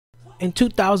In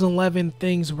 2011,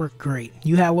 things were great.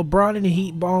 You had LeBron and the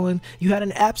Heat balling. You had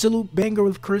an absolute banger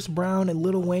with Chris Brown and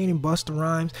Lil Wayne and Busta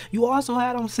Rhymes. You also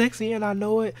had I'm Sexy and I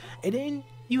Know It. And then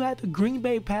you had the Green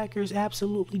Bay Packers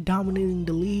absolutely dominating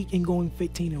the league and going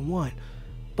 15-1.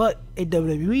 But at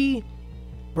WWE,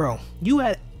 bro, you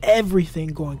had everything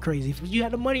going crazy. You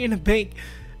had the Money in the Bank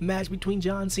match between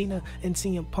John Cena and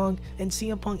CM Punk, and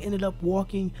CM Punk ended up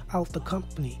walking out the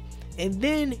company. And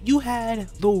then you had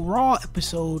the Raw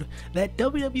episode that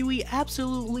WWE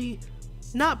absolutely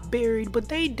not buried, but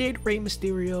they did Rey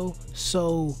Mysterio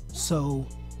so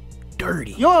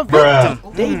dirty. You're a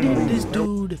victim. They did this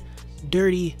dude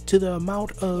dirty to the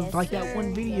amount of like that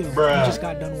one video you just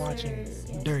got done watching.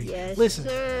 Dirty. Listen,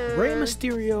 Rey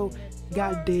Mysterio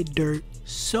got did dirt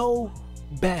so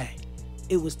bad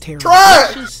it was terrible.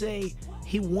 Let's just say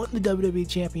he won the WWE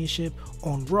Championship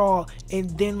on Raw and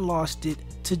then lost it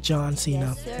to John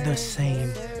Cena the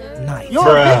same night.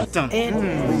 You're a victim. And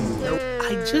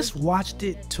I just watched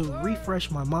it to refresh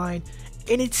my mind,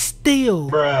 and it's still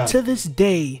to this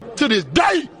day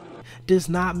does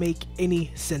not make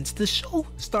any sense. The show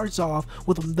starts off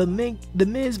with the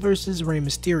Miz versus Rey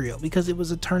Mysterio because it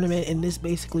was a tournament and this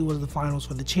basically was the finals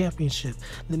for the championship.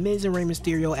 The Miz and Rey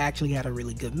Mysterio actually had a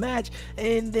really good match,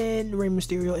 and then Rey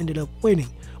Mysterio ended up winning.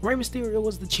 Rey Mysterio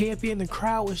was the champion, the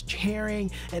crowd was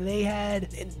cheering, and they had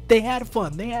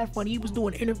fun. He was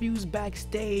doing interviews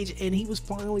backstage, and he was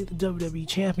finally the WWE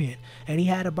champion, and he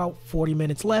had about 40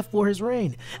 minutes left for his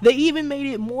reign. They even made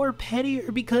it more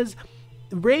pettier because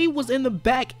Ray was in the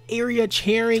back area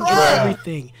cheering and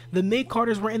everything. The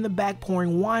mid-carders were in the back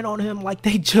pouring wine on him like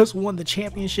they just won the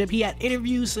championship. He had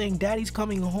interviews saying daddy's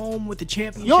coming home with the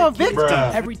championship. You're a victim.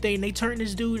 Everything. They turned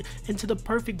this dude into the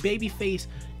perfect baby face,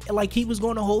 like he was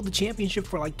going to hold the championship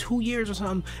for like 2 years or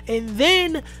something. And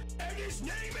then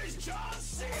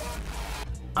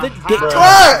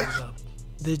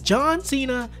the John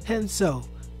Cena himself.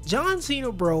 John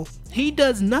Cena, bro, he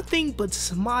does nothing but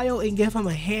smile and give him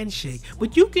a handshake,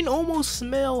 but you can almost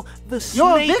smell the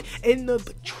snake and the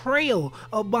betrayal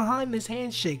behind this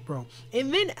handshake, bro.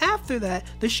 And then after that,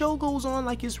 the show goes on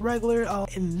like it's regular,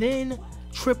 and then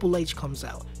Triple H comes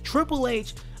out. Triple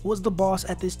H was the boss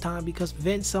at this time because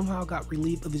Vince somehow got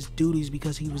relieved of his duties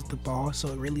because he was the boss, so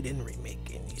it really didn't really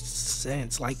make any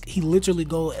sense. Like, he literally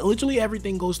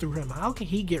everything goes through him. How can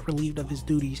he get relieved of his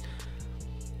duties?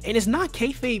 And it's not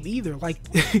kayfabe either. Like,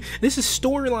 this is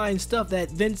storyline stuff that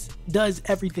Vince does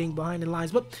everything behind the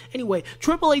lines. But anyway,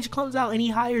 Triple H comes out and he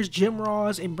hires Jim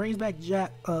Ross and brings back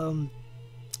John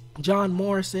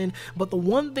Morrison. But the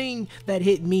one thing that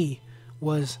hit me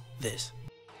was this.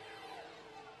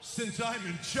 Since I'm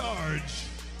in charge,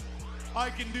 I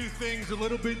can do things a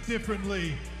little bit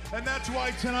differently. And that's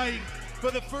why tonight, for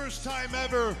the first time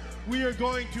ever, we are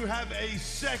going to have a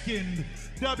second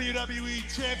WWE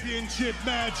Championship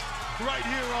match right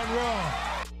here on Raw.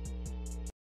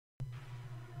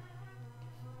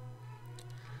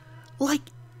 Like,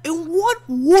 in what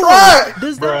world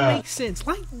does that make sense?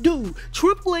 Like, dude,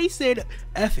 Triple H said,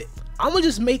 F it. I'm gonna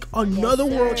just make another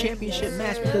World Championship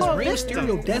match because Rey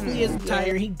Mysterio definitely is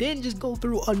tired. He didn't just go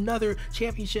through another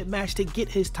championship match to get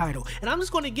his title. And I'm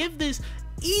just gonna give this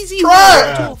easy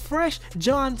win to a fresh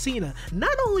John Cena.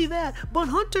 Not only that, but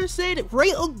Hunter said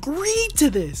Rey agreed to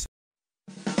this.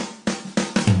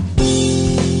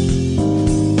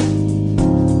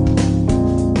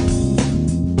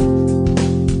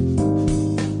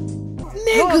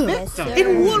 Nigga,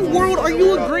 in what world are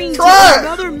you agreeing to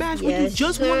another match when you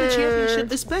just won the championship,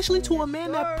 especially to a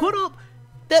man that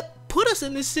put us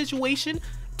in this situation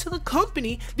to the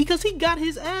company because he got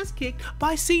his ass kicked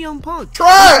by CM Punk?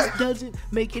 This doesn't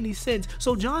make any sense.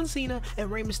 So John Cena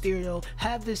and Rey Mysterio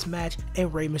have this match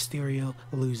and Rey Mysterio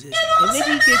loses. And then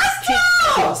he gets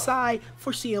kicked inside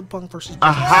for CM Punk versus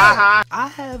John Cena.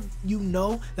 I have you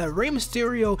know that Rey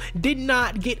Mysterio did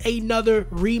not get another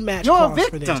rematch clause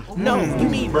for this. No, you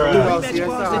mean the rematch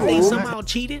clause that they somehow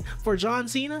cheated for John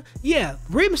Cena? Yeah,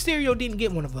 Rey Mysterio didn't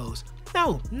get one of those.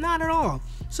 No, not at all.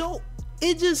 So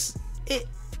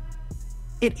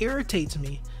it irritates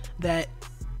me that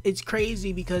it's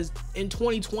crazy because in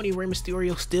 2020 Rey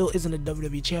Mysterio still isn't a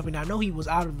WWE champion. I know he was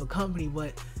out of the company,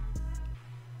 but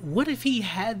what if he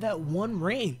had that one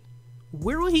reign?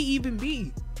 Where will he even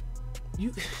be?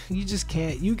 You just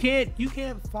can't. You can't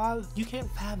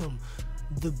fathom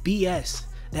the BS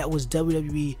that was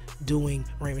WWE doing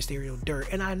Rey Mysterio dirt.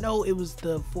 And I know it was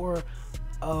for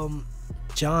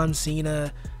John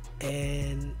Cena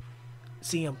and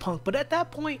CM Punk, but at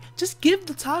that point, just give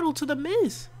the title to The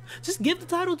Miz. Just give the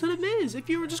title to The Miz. If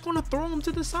you were just going to throw him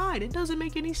to the side, it doesn't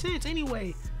make any sense.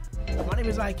 Anyway, my name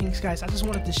is Kings, guys. I just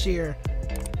wanted to share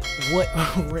what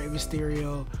Rey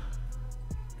Mysterio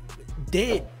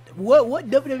did. What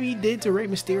WWE did to Rey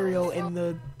Mysterio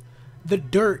and the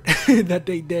dirt that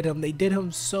they did him. They did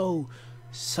him so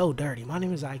dirty. My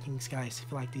name is iKings, guys.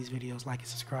 If you like these videos, like and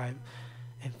subscribe.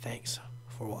 And thanks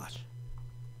for watching.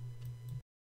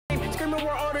 Screaming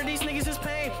where order, these niggas is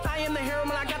pain. I am the hero,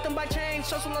 man, I got them by chain.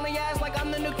 Show some on the ass like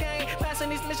I'm the new king. Passing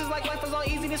these missions like life is all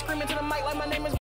easy. They screaming to the mic like my name is